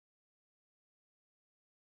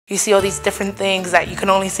You see all these different things that you can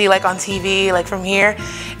only see like on TV, like from here.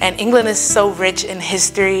 And England is so rich in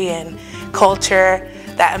history and culture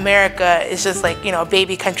that America is just like, you know, a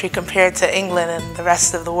baby country compared to England and the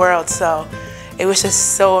rest of the world. So it was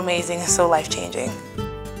just so amazing and so life-changing.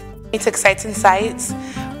 We took Sights and Sights,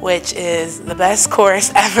 which is the best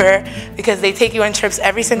course ever because they take you on trips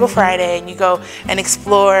every single Friday and you go and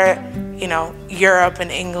explore, you know, Europe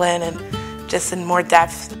and England and just in more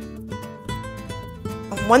depth.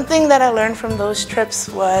 One thing that I learned from those trips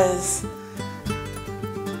was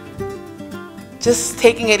just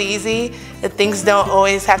taking it easy, that things don't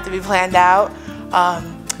always have to be planned out.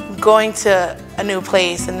 Going to a new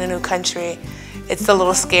place in a new country, it's a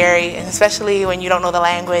little scary, and especially when you don't know the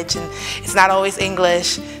language and it's not always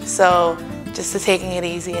English. So just to taking it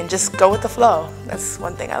easy and just go with the flow. That's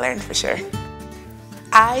one thing I learned for sure.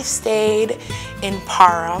 I stayed in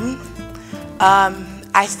Parham.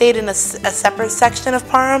 I stayed in a separate section of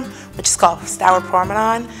Parham, which is called Stour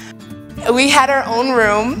Promenade. We had our own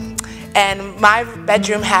room, and my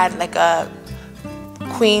bedroom had like a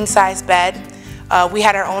queen-size bed. We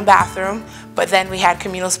had our own bathroom, but then we had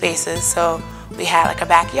communal spaces. So we had like a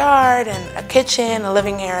backyard and a kitchen, a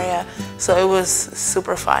living area. So it was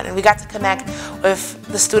super fun, and we got to connect with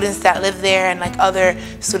the students that live there and like other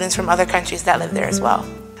students from other countries that live there as well.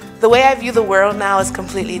 The way I view the world now is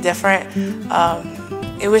completely different.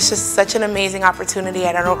 It was just such an amazing opportunity,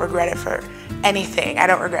 and I don't regret it for anything. I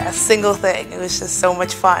don't regret a single thing. It was just so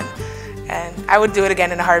much fun, and I would do it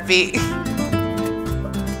again in a heartbeat.